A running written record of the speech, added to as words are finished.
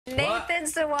Nathan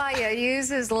Sawaya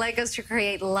uses Legos to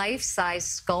create life-size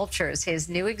sculptures. His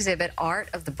new exhibit, Art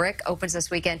of the Brick, opens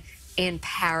this weekend in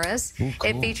Paris. Ooh, cool.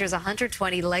 It features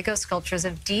 120 Lego sculptures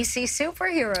of DC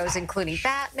superheroes, including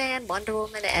Batman, Wonder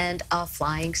Woman, and a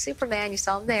flying Superman. You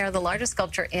saw him there. The largest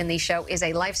sculpture in the show is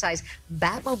a life-size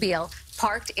Batmobile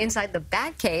parked inside the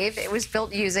Batcave. It was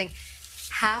built using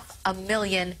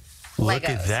 500,000 Legos. Look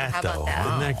at that, How about though. that?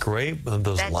 Isn't that great?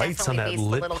 Those That lights on that definitely beats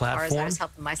lit the little platform. cars I was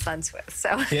helping my sons with. So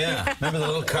Yeah, remember the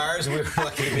little cars? We were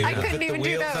lucky to be I able to couldn't put the even do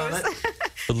wheels on those. it.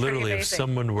 But literally, if amazing.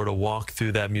 someone were to walk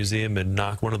through that museum and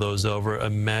knock one of those over,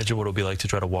 imagine what it would be like to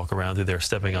try to walk around through there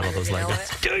stepping on all those You know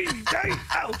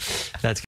Legos. That's